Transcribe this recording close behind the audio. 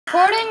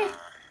Recording?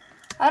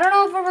 I don't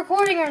know if we're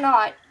recording or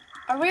not.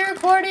 Are we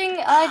recording?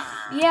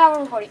 Yeah,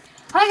 we're recording.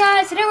 Hi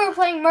guys, today we're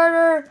playing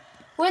Murder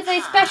with a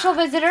special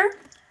visitor.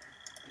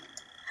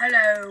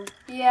 Hello.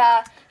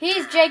 Yeah,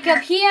 he's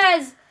Jacob. He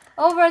has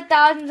over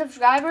 1,000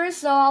 subscribers,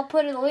 so I'll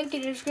put a link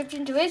in the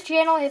description to his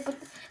channel.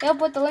 He'll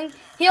put the link.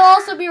 He'll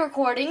also be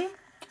recording.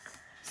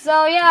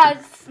 So yeah,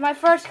 it's my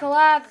first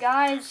collab,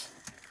 guys.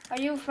 Are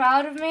you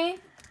proud of me?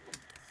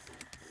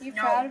 You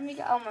proud of me?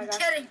 Oh my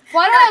god.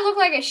 Why do I look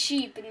like a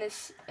sheep in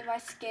my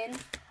skin?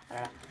 I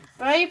don't know.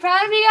 But are you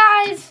proud of me,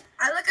 guys?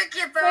 I look like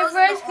a My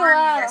first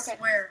collab. I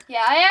swear.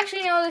 Yeah, I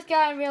actually know this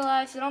guy in real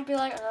life, so don't be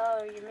like,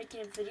 oh, you're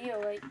making a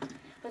video like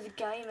with a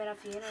guy you met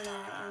off the internet.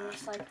 And I'm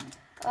just like,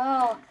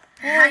 oh,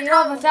 hey, you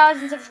have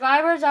 1,000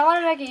 subscribers? I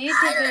want to make a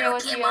YouTube video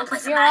with you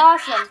because you're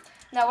awesome.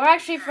 No, we're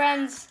actually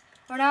friends.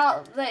 We're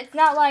not. It's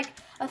not like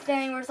a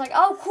thing where it's like,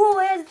 oh, cool,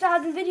 he has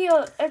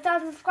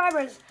 1,000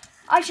 subscribers.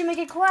 I should make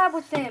a collab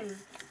with him.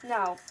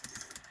 No.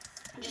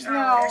 Just no,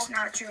 know, that's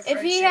not true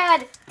if he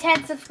had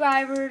 10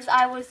 subscribers,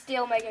 I would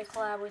still make a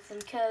collab with him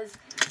because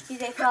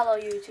he's a fellow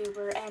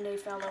YouTuber and a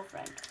fellow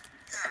friend.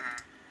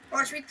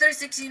 Watch me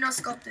 360 no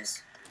scope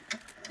this.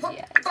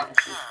 Yeah,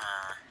 exactly.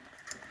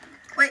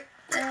 Wait.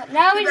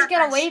 Now we just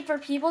gotta wait for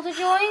people to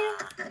join.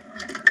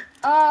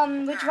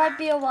 Which might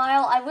be a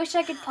while. I wish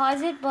I could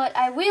pause it, but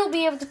I will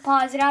be able to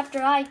pause it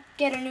after I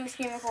get a new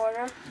screen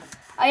recorder.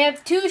 I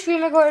have 2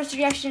 screen recorder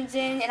suggestions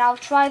in, and I'll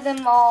try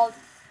them all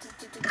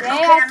today. Okay,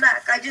 I'm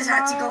back. I just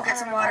had to go get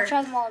some water. I'll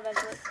try them all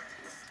eventually.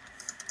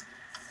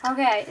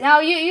 Okay, now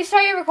you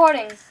start your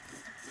recording.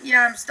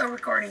 Yeah, I'm still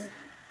recording.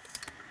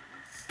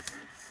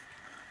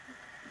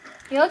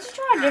 Yeah, let's just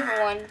try a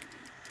different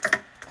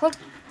one.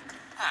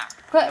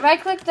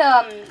 Right-click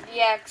the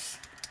X.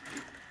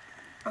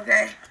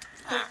 Okay.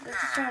 Let's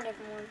just try a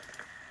different one.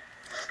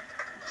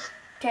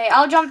 Okay,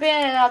 I'll jump in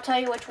and I'll tell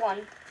you which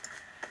one.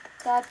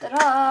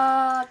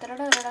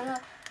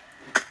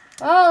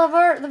 Well,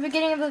 the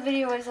beginning of the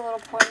video is a little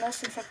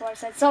pointless, except what I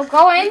said. So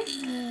go in,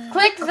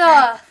 click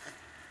the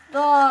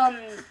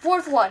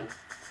fourth one.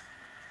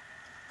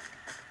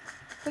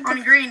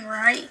 On green,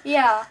 right?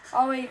 Yeah,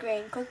 always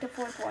green. Click the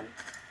fourth one.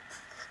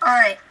 All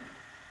right.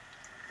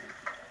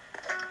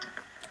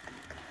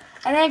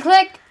 And then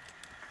click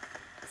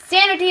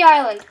Sanity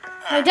Island.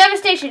 No,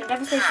 Devastation.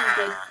 Devastation is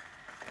good.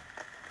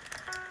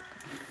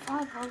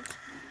 5 votes.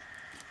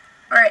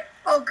 All right.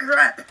 Oh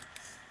crap.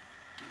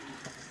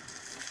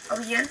 Are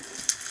we in?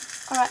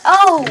 Alright.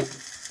 Oh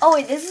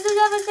wait, this is the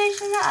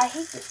Devastation map? I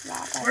hate this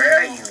map. Where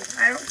are you?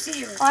 I don't see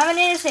you. Oh, I'm an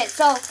innocent.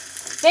 So,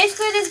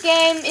 basically this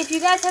game, if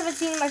you guys haven't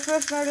seen my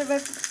first murder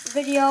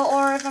video,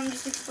 or if I'm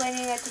just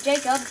explaining it to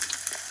Jacob,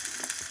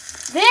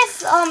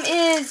 this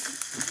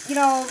is, you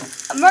know,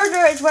 a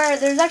murder is where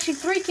there's actually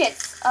 3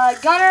 kits.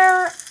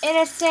 Gunner,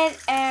 innocent,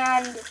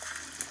 and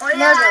oh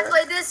yeah, murder. I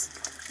played this.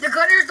 The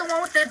gunner's the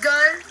one with the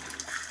gun.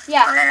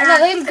 Yeah, and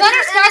the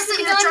gunner starts with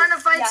the gun. Trying to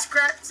find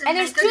scraps and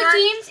there's 2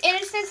 teams,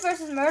 innocents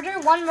versus murder.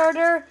 1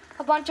 murder,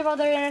 a bunch of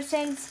other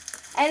innocents.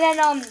 And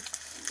then,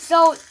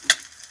 so,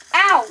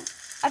 ow!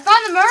 I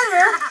found the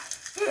murderer!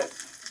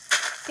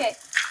 Okay,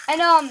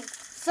 and,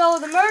 so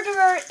the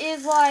murderer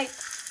is like,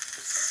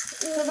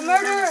 so the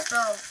murderer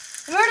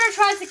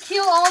tries to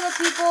kill all the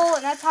people,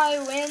 and that's how he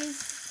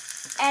wins.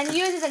 And he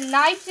uses a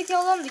knife to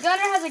kill them. The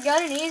gunner has a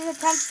gun, and he is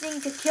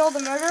attempting to kill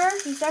the murderer.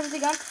 He starts with the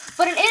gun.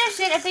 But an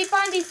innocent, if they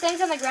find these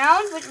things on the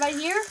ground, which right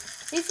here,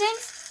 these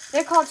things,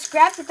 they're called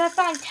scraps. If they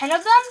find 10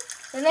 of them,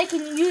 then they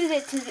can use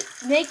it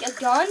to make a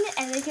gun,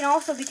 and they can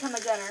also become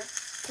a gunner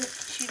to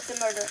shoot the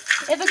murderer.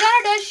 If a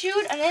gunner does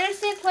shoot an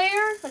innocent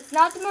player that's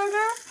not the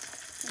murderer,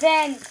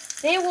 then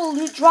they will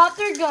drop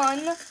their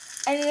gun,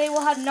 and they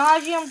will have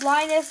nausea,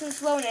 blindness, and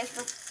slowness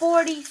for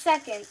 40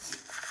 seconds.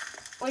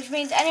 Which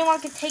means anyone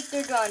can take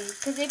their gun.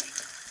 If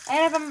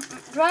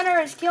a runner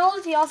is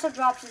killed, he also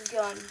drops his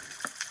gun.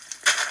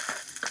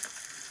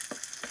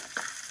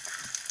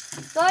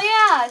 So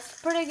yeah,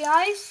 it's pretty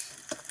nice.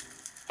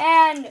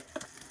 And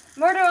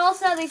murder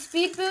also has a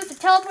speed boost, a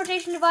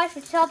teleportation device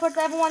which teleports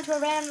everyone to a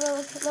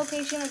random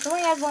location which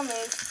only has 1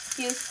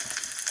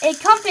 use. A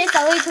compass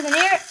that leads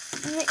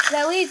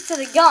to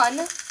the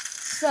gun,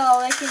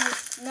 so they can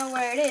know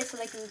where it is, so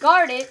they can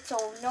guard it,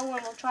 so no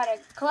one will try to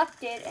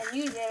collect it and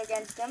use it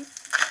against them.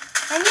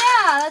 And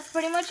yeah, that's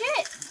pretty much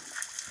it.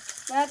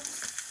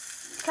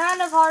 That's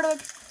kind of hard to...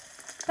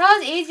 That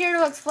was easier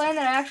to explain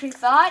than I actually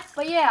thought.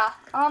 But yeah,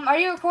 are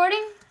you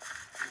recording?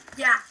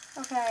 Yeah.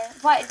 Okay.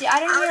 But I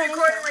didn't hear anything. I was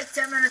recording like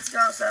 10 minutes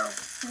ago, so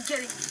I'm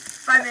kidding.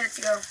 5 minutes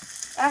ago.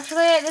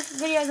 Actually, this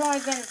video has only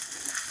been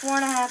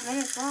 4.5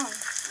 minutes long.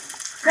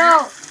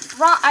 So,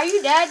 Ron, are you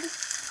dead?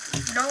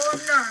 No,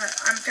 I'm not.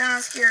 I'm kind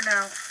of scared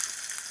now.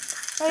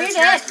 No, you're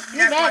dead.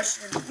 You're dead.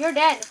 You're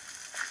dead.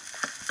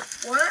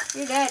 What?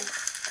 You're dead.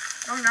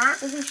 No, I'm not.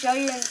 It doesn't show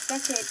you in the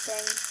spectate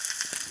thing.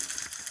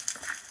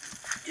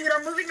 Dude,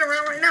 I'm moving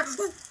around right now.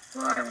 Oh,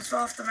 I almost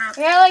fell off the map.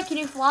 Really? Can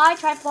you fly?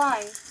 Try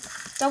flying.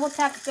 Double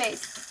tap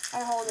space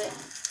and hold it.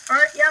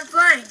 Alright, yeah, I'm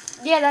flying.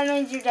 Yeah, that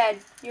means you're dead.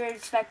 You're a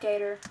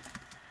spectator.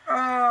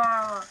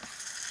 Oh.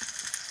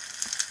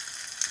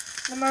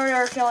 the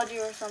murderer killed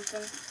you or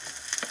something.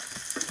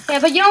 Yeah,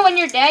 but you know when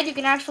you're dead, you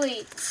can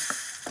actually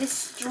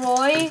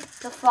destroy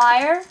the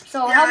fire.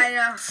 So yeah, I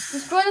know.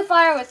 Destroy the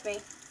fire with me.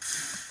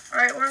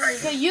 Alright, where are you?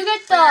 So you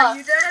get Wait, are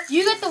you dead?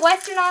 you get the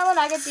western island,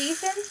 I get the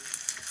eastern.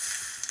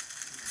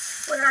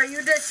 Wait, are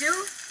you dead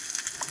too?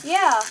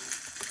 Yeah.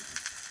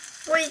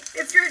 Wait,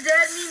 if you're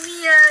dead, meet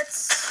me at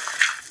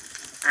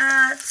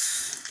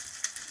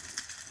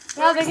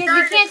No, because we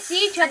can't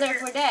see each other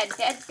if we're dead.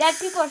 Dead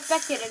people are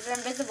spectators, they're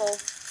invisible.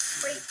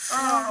 Wait,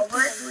 oh,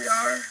 what? We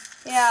are?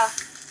 Yeah.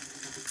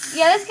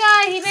 Yeah, this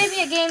guy, he may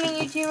be a gaming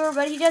YouTuber,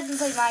 but he doesn't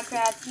play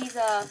Minecraft. He's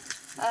a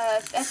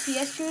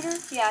FPS shooter.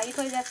 Yeah, he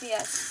plays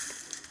FPS.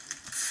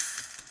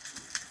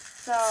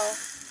 So,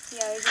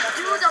 yeah, he's an FPS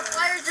Dude, the shooter.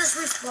 fire just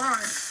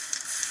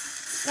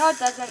respawns. No, it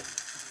doesn't.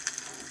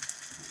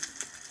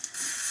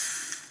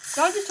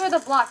 Don't destroy the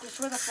block,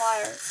 destroy the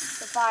flyer.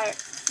 The fire.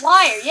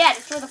 Flyer, yeah,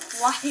 destroy the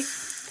flyer.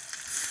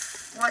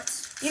 What?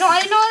 You know, I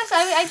didn't know this.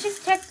 I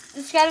just checked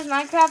this guy's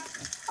Minecraft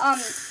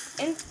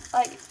in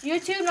like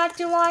YouTube not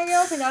too long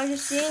ago because I was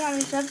just seeing how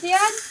many subs he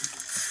had.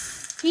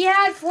 He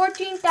had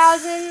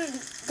 14,000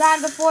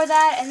 time before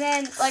that, and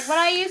then like when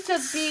I used to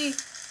be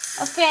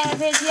a fan of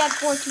his, he had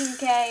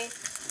 14K.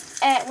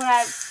 And when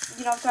I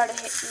started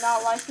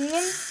not liking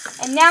him,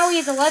 and now he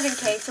has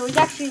 11K. So he's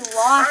actually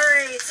lost.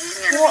 Alright,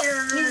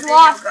 He's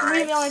lost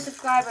 3 million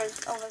subscribers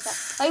over that.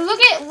 Like,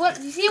 look at what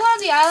you see. One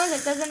of the islands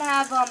that doesn't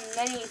have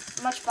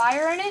much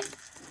fire in it.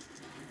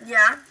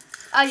 Yeah.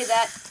 I did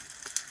that.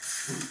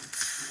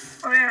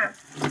 Oh yeah.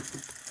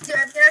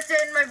 Yeah, I'm gonna have to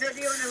end my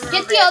video in a little bit.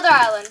 Get the other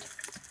island.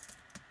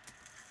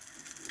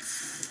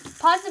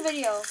 Pause the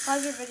video.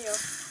 Pause your video.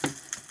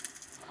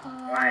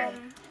 Why?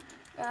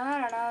 I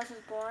don't know. This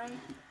is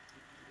boring.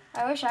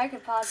 I wish I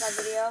could pause my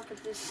video, but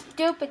this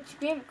stupid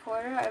screen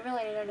recorder, I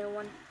really need a new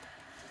one.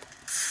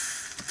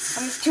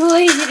 I'm just too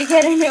lazy to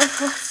get a new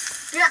one.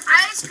 Yeah,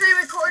 I screen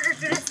recorder,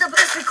 dude. It's the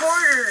best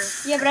recorder.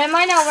 Yeah, but it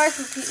might not work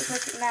with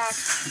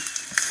Max.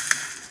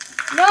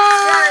 No!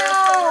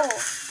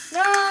 Yeah,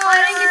 No! I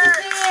didn't get to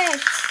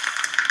finish.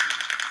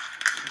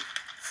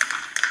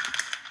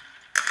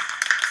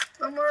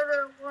 The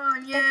murder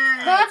one, yeah.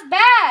 No, that's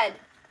bad.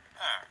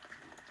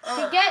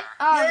 Oh. You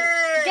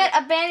get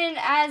abandoned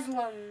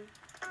Aslam.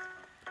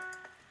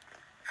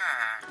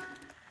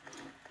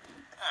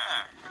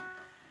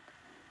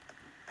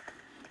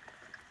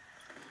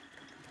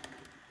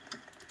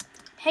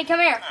 Hey, come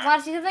here.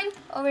 Want to see something?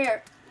 Over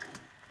here.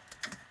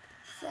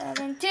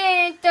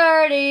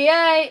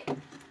 1738.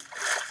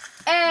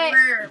 Hey.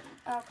 Where?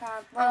 Okay,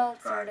 well, it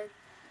started.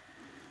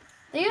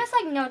 They give us,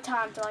 like, no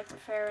time to, like,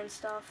 prepare and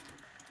stuff.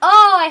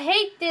 Oh, I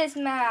hate this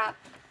map.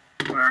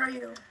 Where are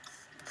you?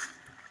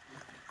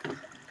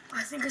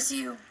 I think I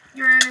see you.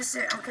 You're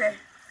innocent. Okay.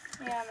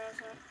 Yeah, I'm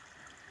innocent.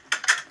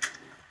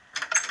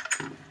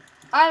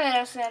 I'm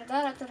innocent.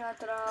 Da, da, da, da,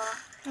 da.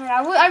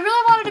 Yeah, I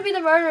really wanted to be the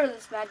murderer of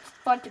this match. It's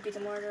fun to be the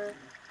murderer.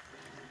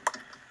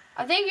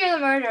 I think you're the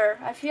murderer.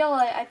 I feel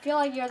like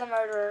you're the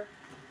murderer.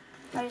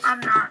 I'm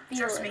not. Feel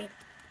Trust it. me.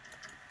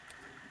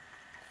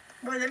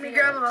 But let me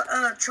grab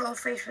a troll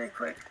face really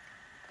quick.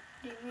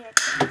 You mean a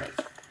face?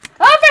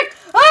 Oh frick!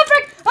 Oh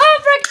frick! Oh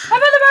frick! I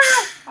found the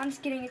murderer! I'm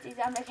just kidding. It's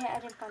easy. I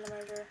didn't find the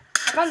murderer. I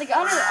found the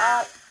gunner.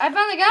 I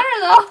found the gunner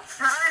though.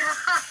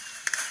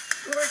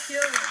 You were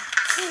killed.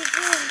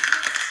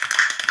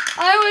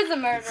 I was the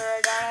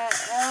murderer, darn it.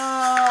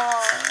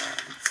 Oh.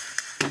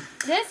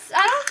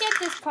 I don't get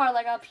this part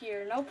like up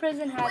here. No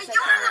prison has Wait, that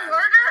you kind were of the thing.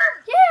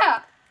 murderer?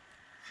 Yeah.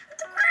 What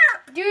the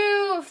crap?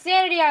 Do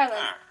Sanity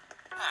Island.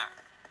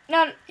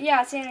 No,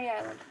 yeah, Sanity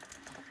Island.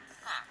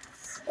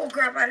 Oh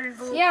crap, I didn't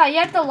vote. Yeah, you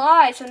have to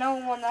lie so no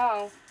one will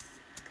know.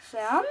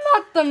 Say, I'm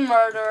not the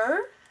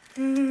murderer.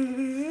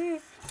 Die.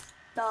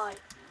 Die,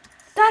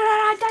 die,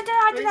 die, die,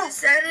 die, die. Is it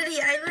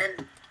Sanity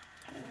Island?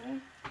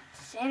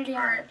 Sanity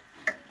Alright. Island.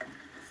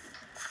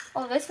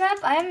 Oh, this map?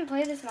 I haven't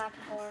played this map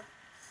before.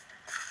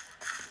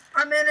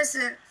 I'm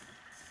innocent.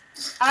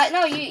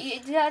 No,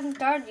 it hasn't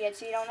started yet,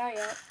 so you don't know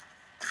yet.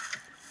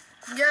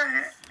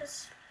 Yeah.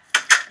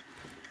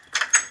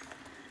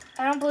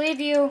 I don't believe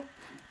you.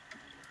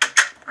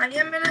 I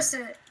am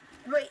innocent.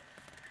 Wait.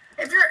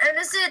 If you're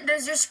innocent,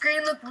 does your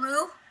screen look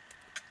blue?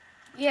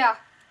 Yeah.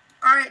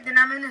 Alright, then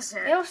I'm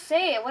innocent. It'll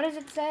say it. What does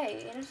it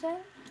say?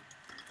 Innocent?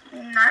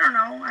 I don't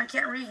know. I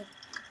can't read.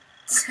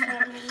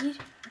 Can't read?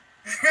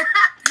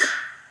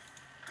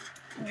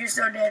 You're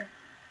so dead.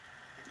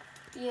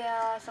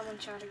 Yeah, someone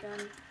shot a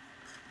gun.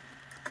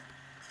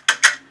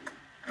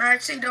 I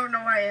actually don't know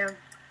who I am.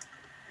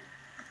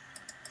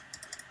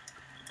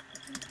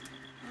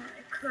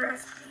 Alright,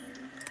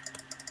 crafting.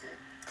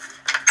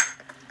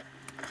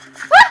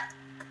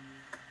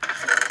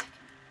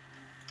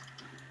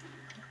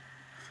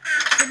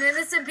 Can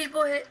innocent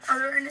people hit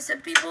other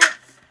innocent people?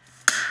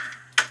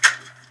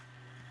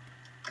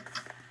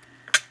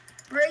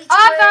 Rage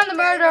I quit, found the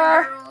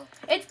murderer. Girl.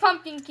 It's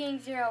Pumpkin King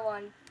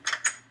 01.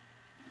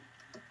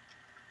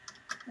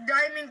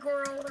 Diamond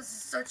Girl is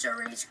such a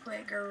rage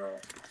quit girl.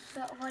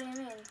 So, what do you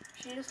mean?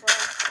 She just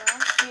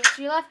left, so?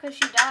 She left because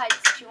she died,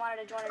 so she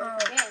wanted to join a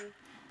different game.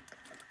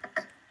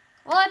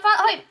 Well, I found.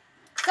 Okay,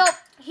 so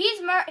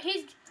he's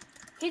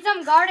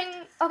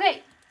guarding.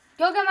 Okay,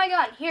 go get my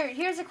gun.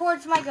 Here's the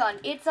cord to my gun.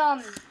 It's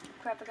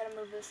crap. I gotta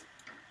move this.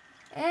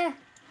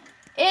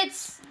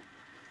 It's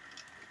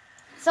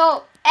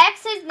so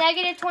X is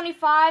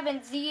 -25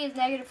 and Z is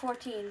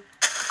 -14.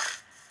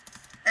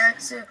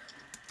 X.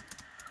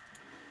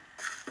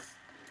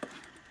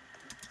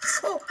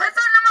 Oh, I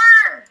found a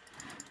murder.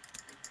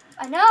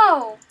 I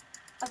know.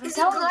 I've been Is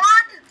he telling you.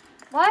 blonde?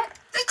 What?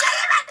 They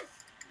did it!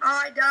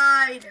 Oh, I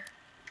died.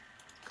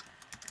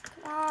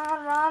 Come on,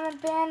 Ramen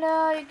Panda,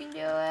 you can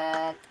do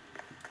it.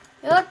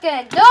 You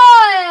can do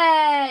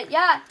it!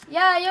 Yeah,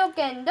 you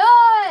can do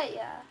it!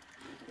 Yeah,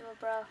 you can do it,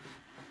 bro.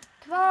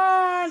 Come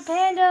on,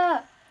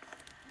 Panda!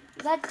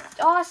 That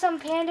awesome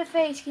panda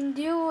face can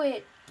do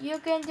it. You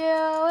can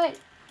do it.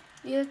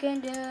 You can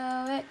do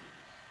it.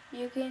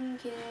 You can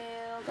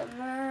kill the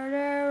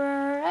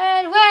murderer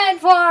and win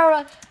for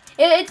a...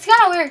 It's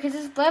kind of weird because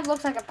this blimp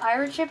looks like a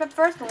pirate ship at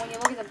first, but when you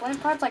look at the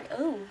blimp part, it's like,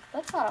 oh,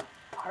 that's not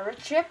a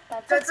pirate ship.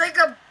 That's like,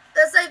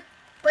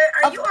 wait,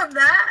 are you on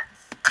that?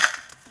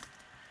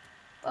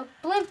 A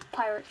blimp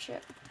pirate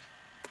ship.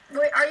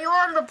 Wait, are you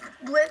on the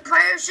blimp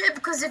pirate ship?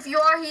 Because if you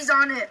are, he's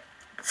on it.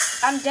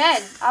 I'm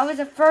dead. I was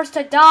the first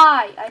to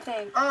die, I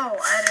think. Oh,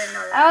 I didn't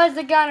know that. I was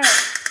the gunner.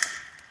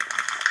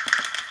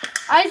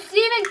 I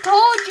even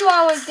told you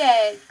I was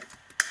dead.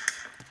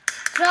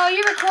 So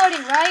you're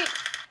recording, right?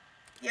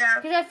 Yeah.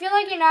 Because I feel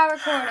like you're not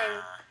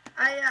recording.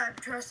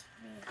 Trust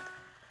me.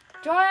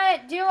 Do you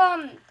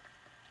want to do,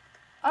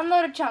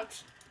 unloaded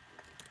chunks?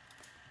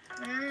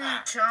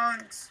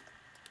 Chunks.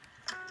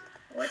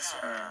 What's,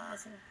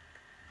 nothing.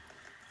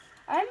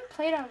 I haven't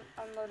played on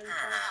unloading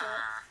chunks yet.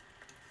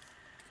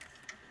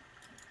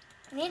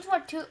 It needs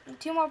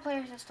two more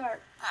players to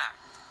start.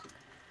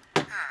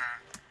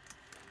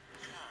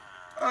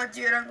 Oh,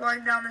 dude, I'm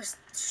going down this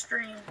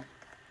stream.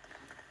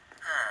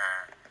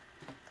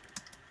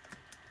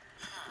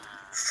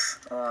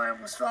 Oh, I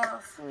almost fell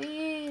off.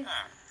 Please.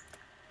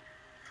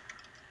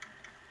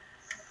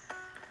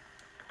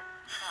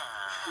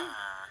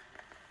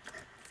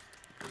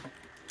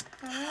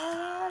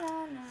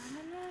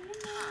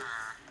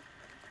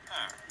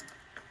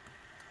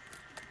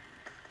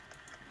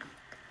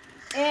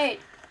 Eight,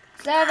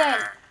 7,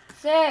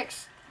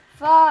 6,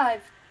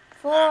 5,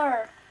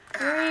 4,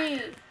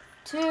 3,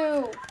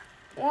 2,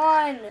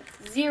 1,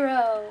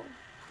 0.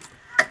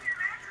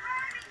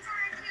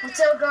 Let's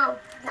all go.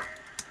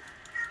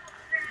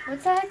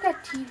 What's the heck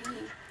that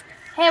TV?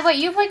 Hey, wait,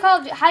 you play Call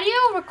of Duty. How do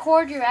you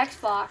record your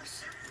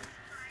Xbox?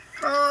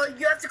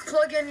 You have to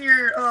plug in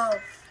your,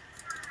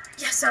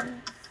 yes, You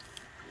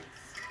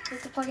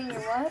have to plug in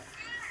your what?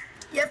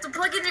 You have to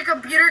plug in your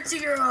computer to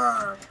your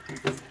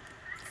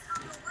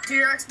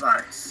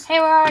Xbox. Hey,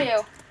 where are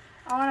you?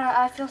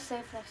 I feel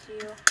safe next to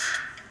you.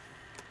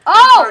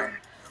 Oh!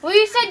 Well,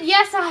 you said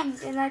yes,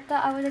 and I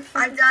thought I was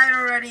expecting... I died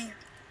already.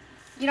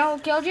 You know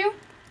who killed you?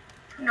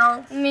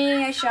 No.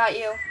 Me, I shot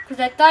you. Because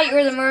I thought you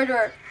were the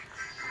murderer.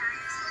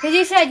 Because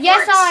you said,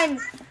 yes, I'm...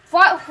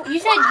 What? You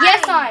said,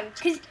 yes, I'm.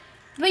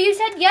 But you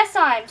said, yes,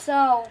 I'm,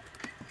 so...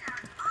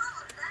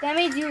 That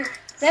means you're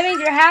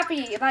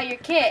happy about your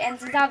kit, and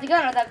since I have the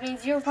gunner, that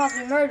means you're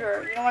probably a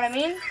murderer. You know what I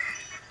mean?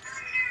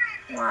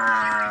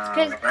 Wow.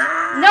 Because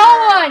no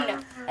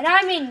one, and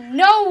I mean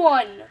no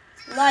one,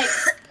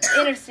 likes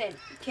innocent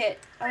kit,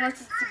 unless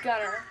it's the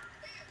gunner.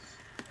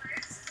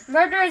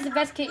 Murder is the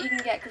best kit you can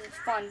get because it's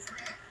fun.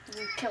 You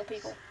can kill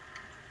people.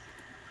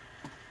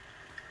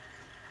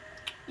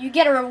 You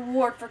get a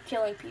reward for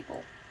killing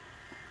people.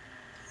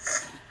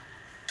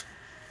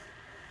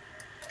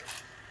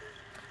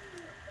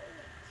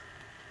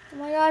 Oh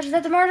my gosh, is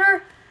that the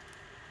murderer?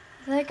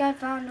 I think I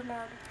found a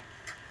murderer.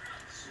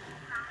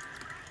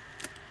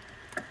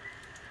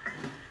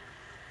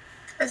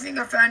 I think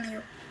I found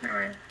you.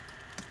 Alright.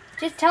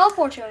 Just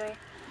teleport to me.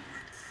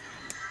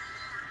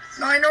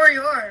 No, I know where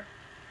you are.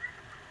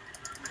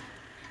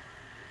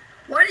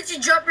 Why did you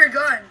drop your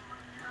gun?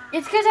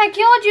 It's because I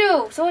killed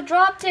you, so it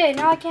dropped it.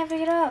 Now I can't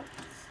pick it up.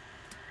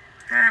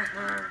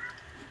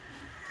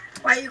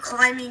 Why are you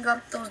climbing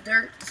up those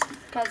dirts?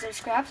 Because there's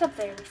scraps up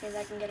there, which means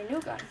I can get a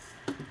new gun.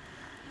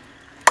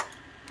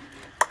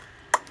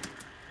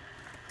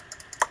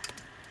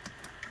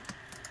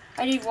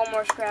 I need one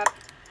more scrap.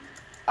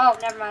 Oh,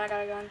 never mind, I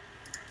got a gun.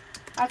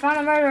 I found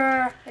a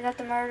murderer. Is that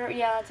the murderer?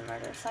 Yeah, that's a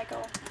murderer.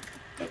 Psycho.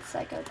 It's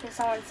Psycho, because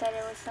someone said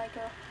it was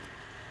Psycho.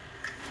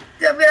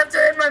 Yeah, we have to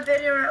end my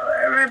video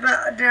right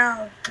about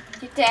now.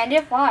 You have to end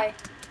it? Why?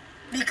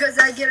 Because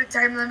I get a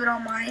time limit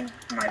on my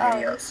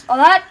videos.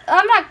 Oh,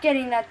 I'm not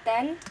getting that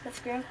then. The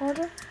screen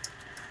recorder?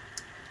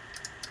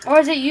 Or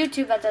is it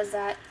YouTube that does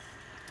that?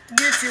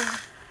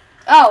 YouTube.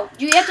 Oh,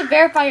 you have to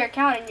verify your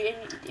account and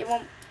you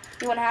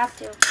won't have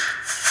to.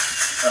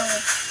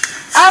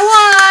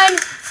 I won!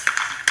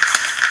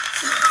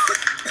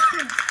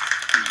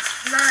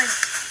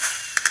 Nice.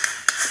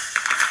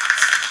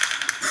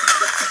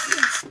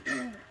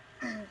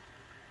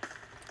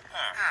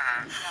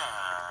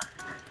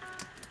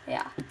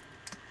 Yeah.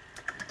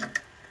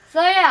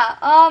 So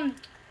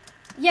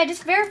yeah, Yeah,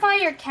 just verify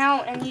your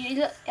account, and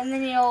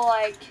then you'll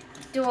like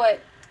do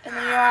it, and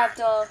then you don't have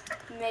to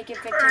make it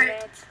 15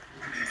 minutes.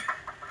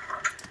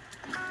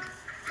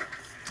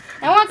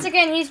 And once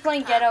again, he's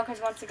playing ghetto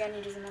because once again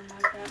he doesn't have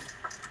Minecraft.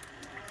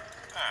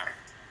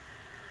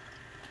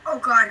 Oh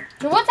God.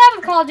 So what type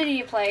of Call of Duty do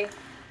you play?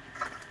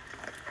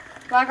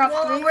 Black Ops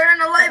 3? Well, we're in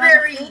the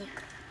library.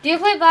 Do you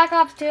play Black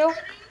Ops 2?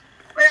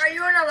 Wait, are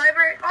you in the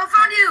library? Oh, I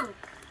found you.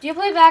 Do you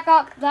play Black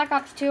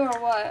Ops 2 or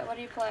what? What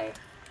do you play?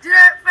 Dude,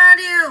 I found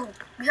you.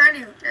 Behind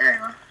you. There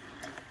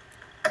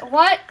you go.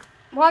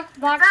 What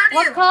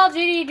Call of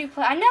Duty do you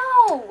play? I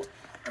know.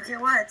 Okay,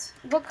 what?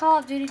 What Call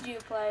of Duty do you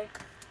play?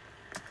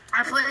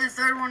 I played the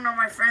third one on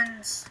my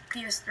friend's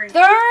PS3.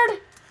 Third?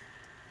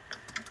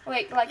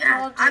 Wait, like Yeah,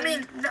 Call of Duty? I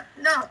mean,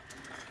 no.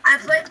 I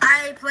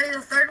played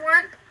the third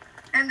one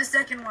and the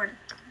second one.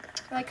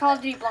 Like Call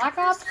of Duty Black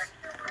Ops?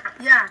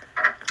 Yeah.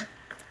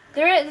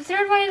 The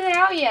third one isn't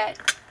out yet.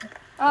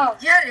 Oh.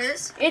 Yeah, it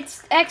is.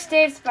 It's X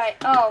Dave's by.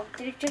 Oh,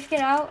 did it just get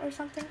out or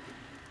something?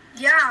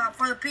 Yeah,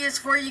 for the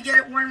PS4 you get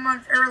it 1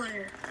 month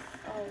earlier.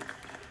 Oh.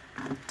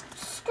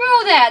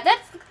 Screw that.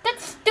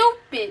 That's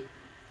stupid.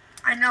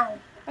 I know.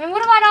 I mean,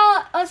 what about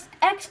all us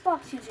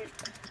Xbox users?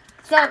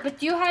 So, but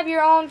do you have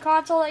your own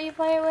console that you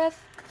play it with?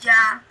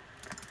 Yeah.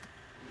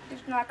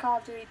 It's not Call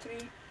of Duty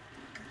 3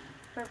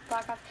 or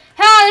Black Ops.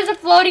 Ha! There's a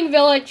floating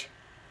village.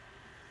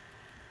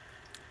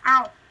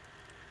 Ow.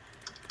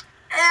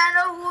 And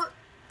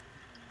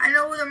I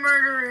know who the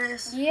murderer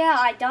is. Yeah,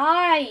 I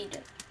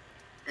died.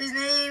 His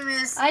name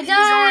is. I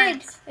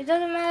died. It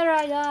doesn't matter.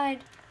 I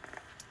died.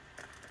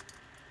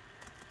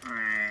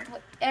 Alright.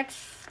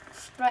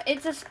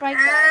 It's a sprite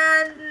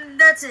guy. And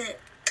that's it.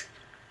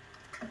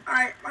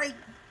 I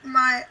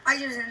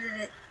just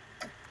ended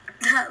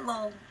it.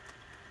 Lol.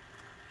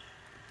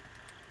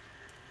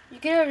 You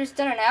could have just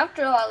done an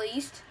outro at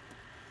least.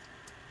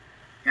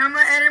 Now I'm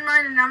gonna edit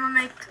mine and I'm gonna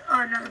make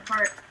another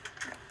part.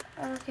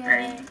 Okay.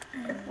 Ready?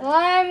 Well,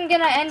 I'm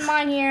gonna end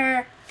mine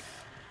here.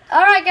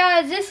 Alright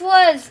guys, this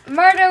was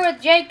Murder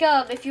with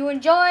Jacob. If you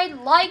enjoyed,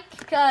 like,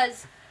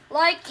 because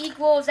like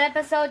equals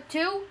episode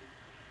 2.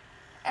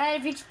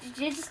 And if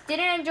you just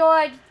didn't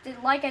enjoy,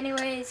 just like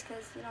anyways,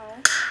 because, you know,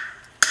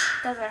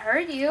 it doesn't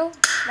hurt you.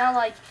 It's not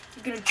like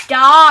you're gonna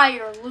die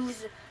or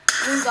lose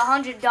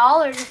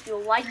 $100 if you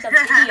like the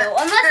video.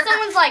 Unless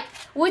someone's like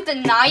with a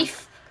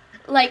knife,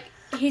 like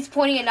he's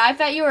pointing a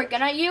knife at you or a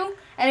gun at you,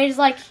 and he's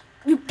like,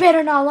 you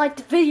better not like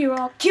the video or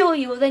I'll kill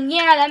you. Then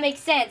yeah, that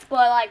makes sense.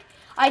 But like,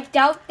 I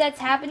doubt that's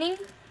happening.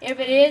 If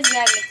it is,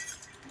 then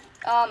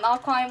I'll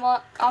call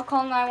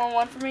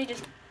 911 for me.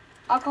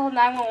 I'll call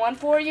 911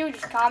 for you.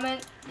 Just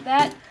comment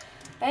that.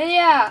 And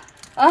yeah,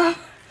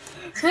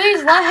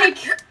 please like,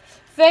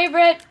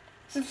 favorite,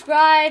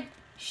 subscribe,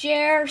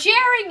 share.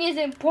 Sharing is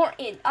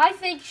important. I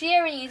think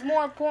sharing is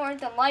more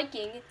important than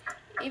liking,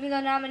 even though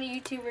not many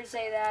YouTubers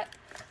say that.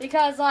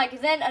 Because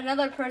like then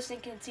another person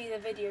can see the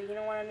video. You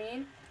know what I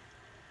mean?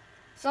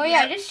 So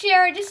yeah, just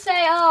share it. Just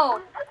say,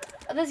 oh,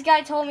 this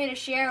guy told me to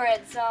share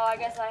it, so I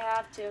guess I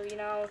have to. You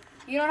know,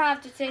 you don't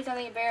have to say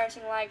something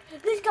embarrassing like,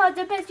 this guy's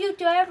the best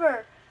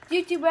YouTuber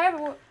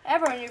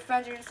ever, and your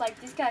friends are just like,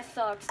 this guy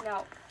sucks.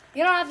 No,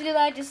 you don't have to do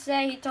that. Just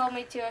say he told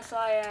me to, so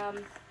I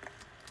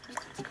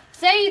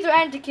say he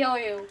threatened to kill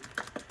you.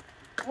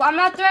 Well, I'm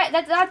not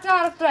that's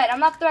not a threat. I'm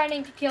not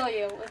threatening to kill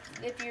you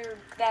if you're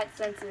that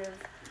sensitive.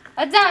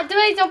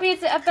 Please don't be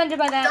offended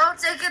by that. Don't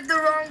take it the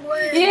wrong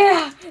way.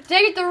 Yeah,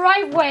 take it the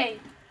right way.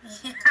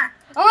 Yeah.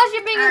 Unless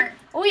you're being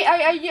wait,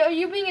 are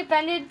you being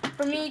offended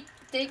for me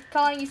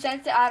calling you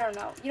sensitive? I don't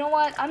know. You know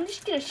what? I'm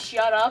just gonna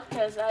shut up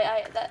because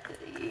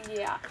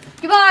yeah.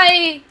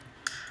 Goodbye.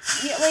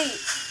 Yeah, wait.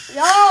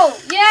 No.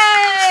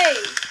 Yay.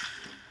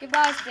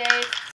 Goodbye, Dave.